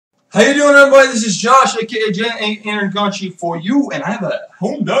How you doing, everybody? This is Josh, aka energonchi for you, and I have a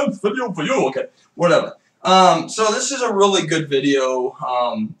home dance video for you. Okay, whatever. So this is a really good video,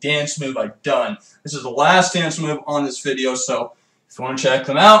 dance move I've done. This is the last dance move on this video, so if you want to check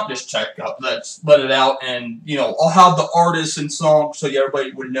them out, just check out, let it out, and you know, I'll have the artist and song so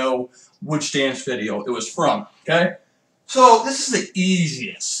everybody would know which dance video it was from. Okay. So this is the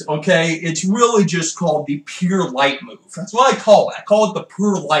easiest, okay? It's really just called the pure light move. That's what I call it. I call it the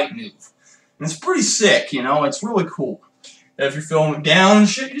pure light move. And it's pretty sick, you know? It's really cool. If you're feeling down and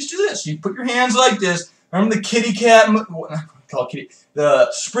shit, you just do this. You put your hands like this. Remember the kitty cat move? What, I call it kitty.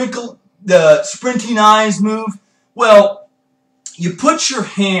 The sprinting eyes move? Well, you put your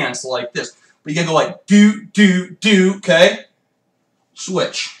hands like this. But you gotta go like do, do, do, okay?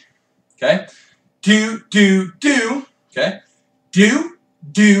 Switch, okay? Do, do, do. Okay, do,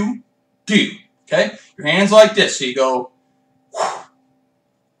 do, do. Okay, your hands like this. So you go, whoo.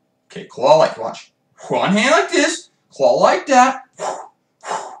 Okay, claw like, watch. One hand like this, claw like that.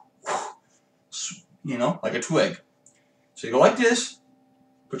 You know, like a twig. So you go like this.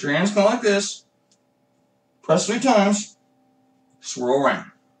 Put your hands going like this. Press 3 times. Swirl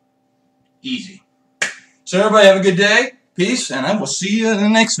around. Easy. So everybody have a good day. Peace, and I will see you in the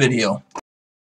next video.